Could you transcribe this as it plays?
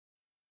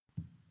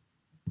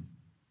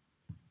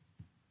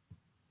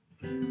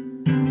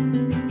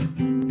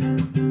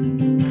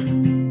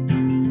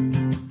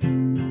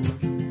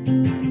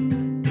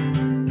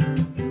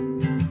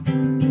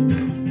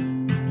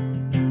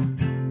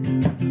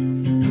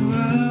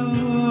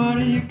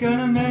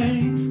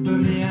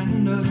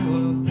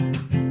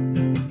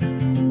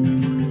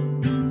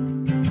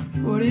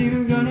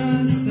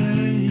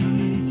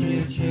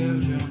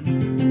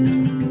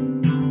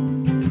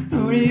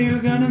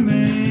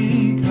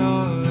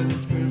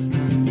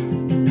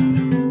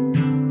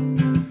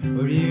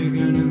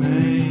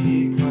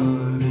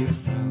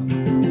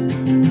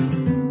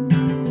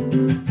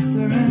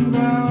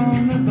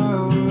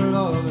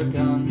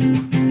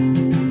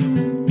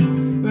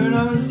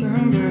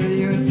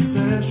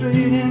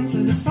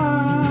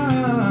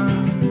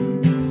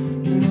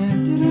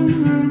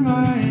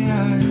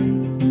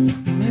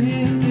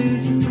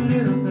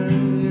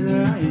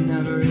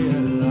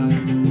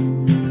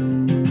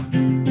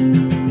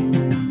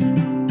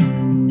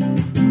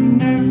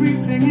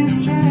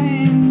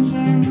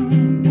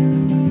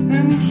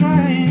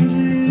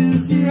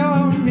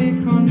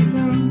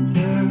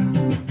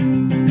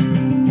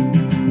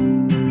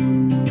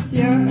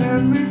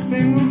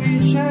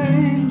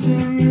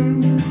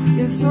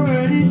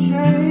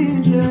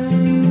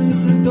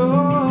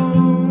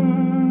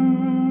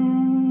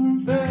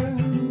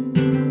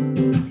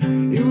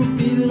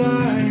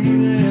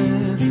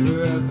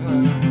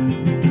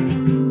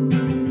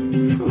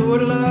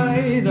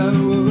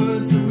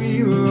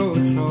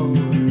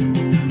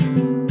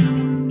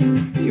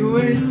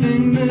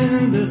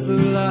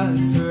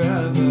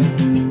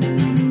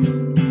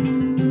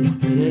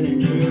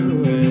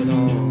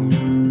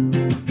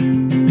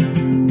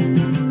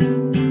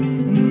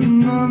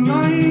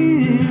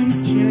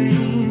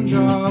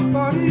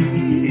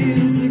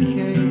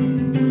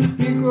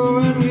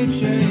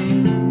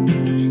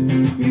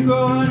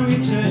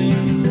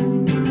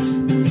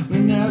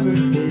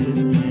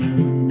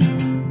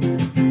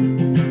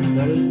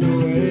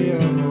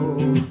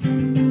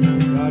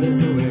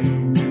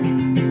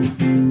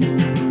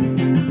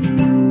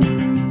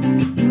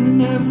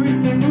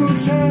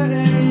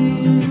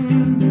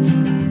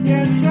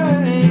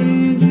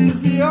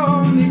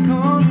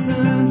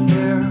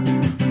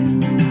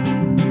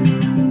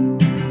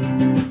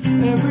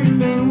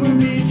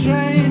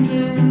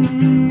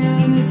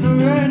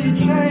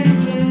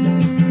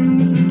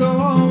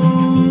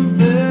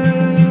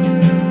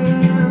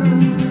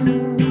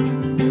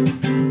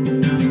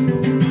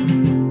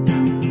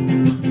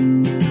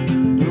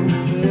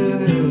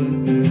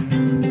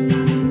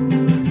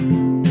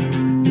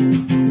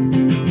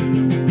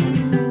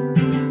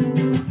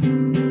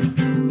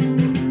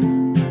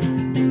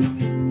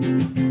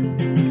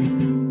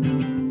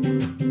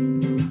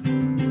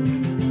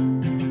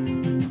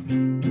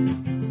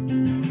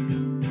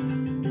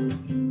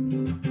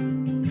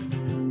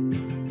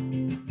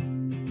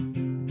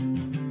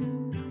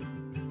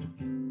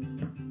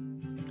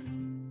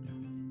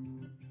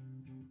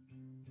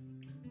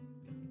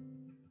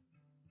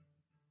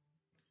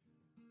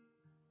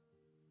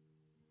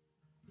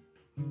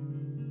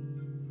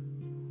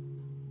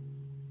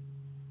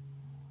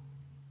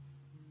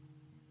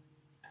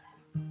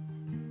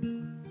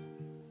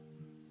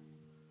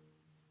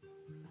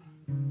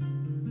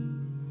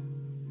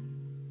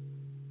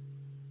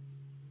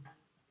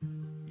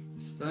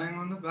Staying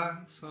on the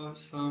banks of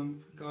some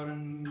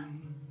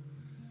forgotten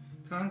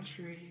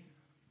country,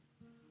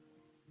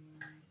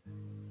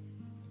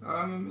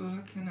 I remember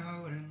looking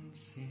out and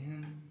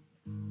seeing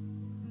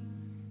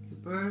the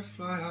birds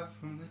fly up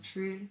from the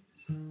trees.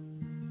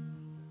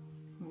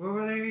 What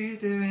were they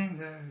doing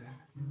there?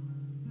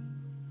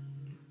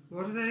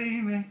 What do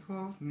they make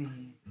of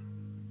me?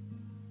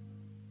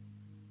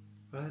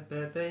 But I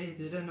bet they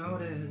didn't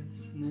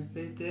notice, and if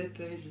they did,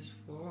 they just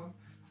thought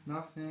it's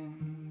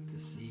nothing to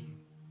see.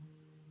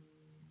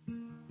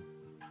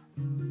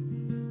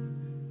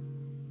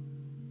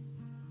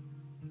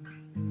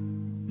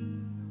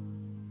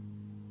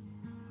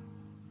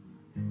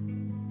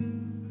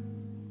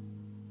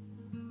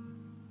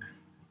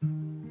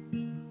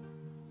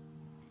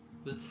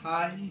 But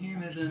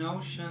time is an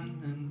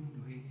ocean, and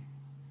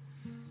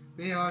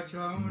we are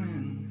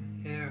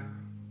drowning here,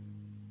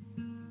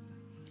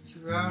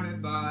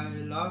 surrounded by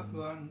loved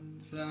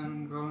ones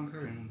and growing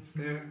current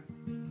fear.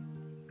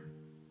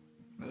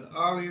 Well,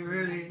 are we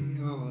really,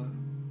 or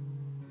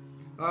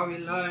are we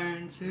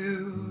learning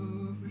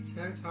to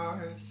protect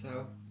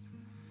ourselves,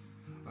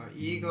 our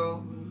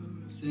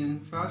egos in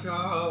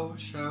fragile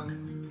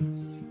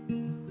shells?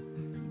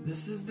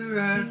 This is the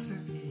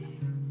recipe,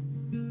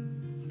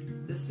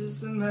 this is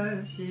the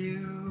mess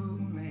you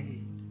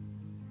made,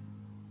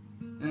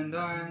 and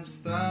I'm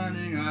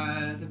standing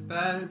at the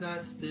bed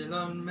that's still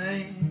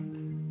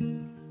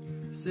unmade,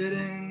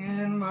 sitting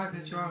in my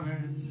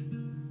pajamas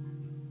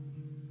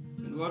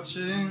and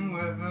watching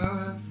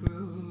weather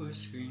through a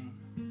screen.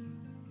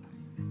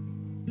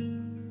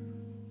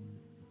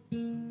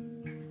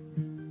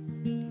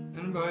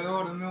 And by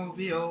autumn it'll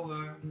be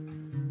over,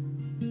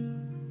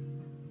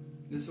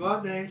 is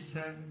what they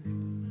said.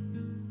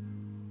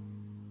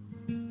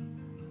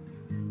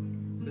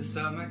 The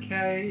summer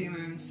came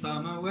and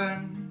summer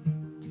went,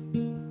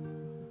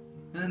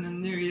 and the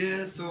New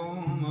Year's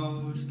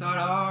almost at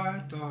our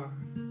door.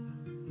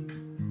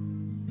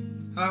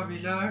 Have we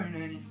learned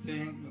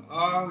anything, or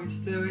are we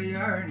still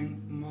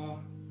yearning for more?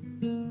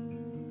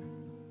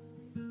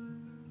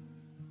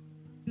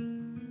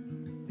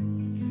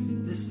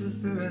 This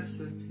is the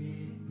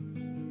recipe.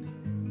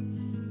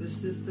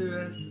 This is the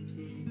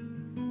recipe.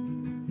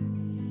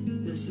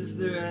 This is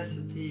the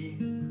recipe.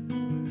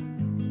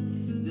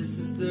 This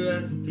is the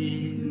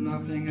recipe,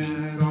 nothing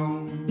at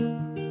all.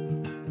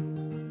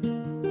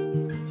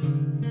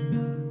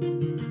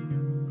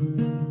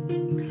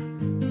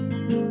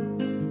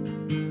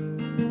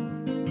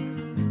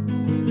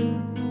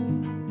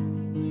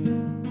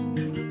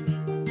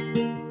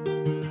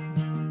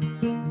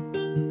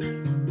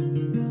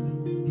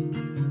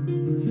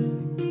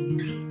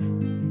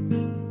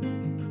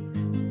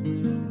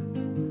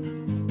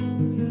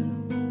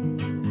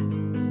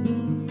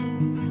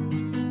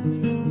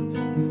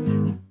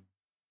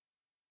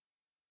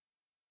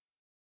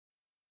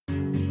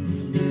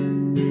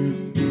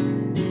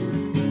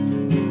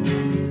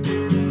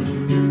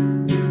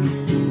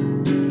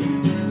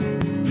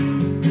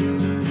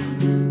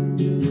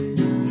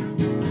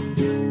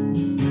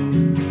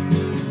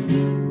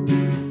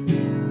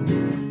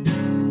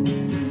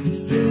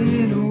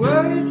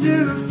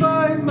 To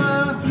find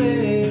my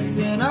place,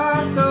 and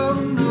I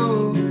don't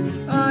know,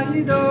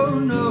 I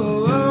don't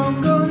know where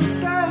I'm gonna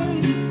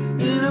stay.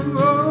 And I'm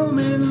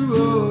roaming the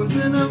roads,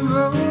 and I'm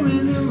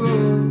roaming the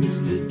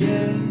roads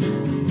today.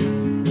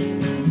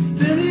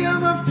 Steady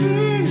on my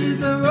feet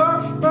as I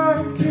rush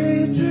back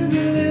into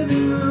the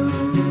living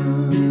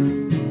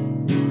room.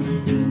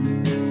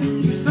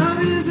 You saw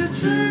me as a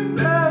train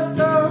blast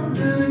off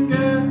living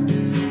girl,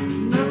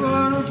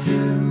 never no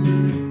two.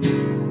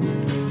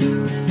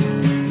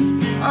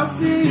 I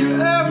see you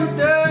every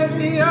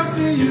day, I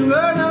see you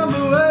when I'm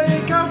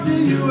awake, I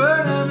see you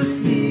when I'm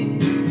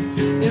asleep.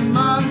 In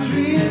my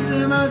dreams,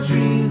 in my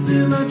dreams,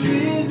 in my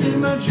dreams, in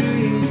my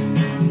dreams.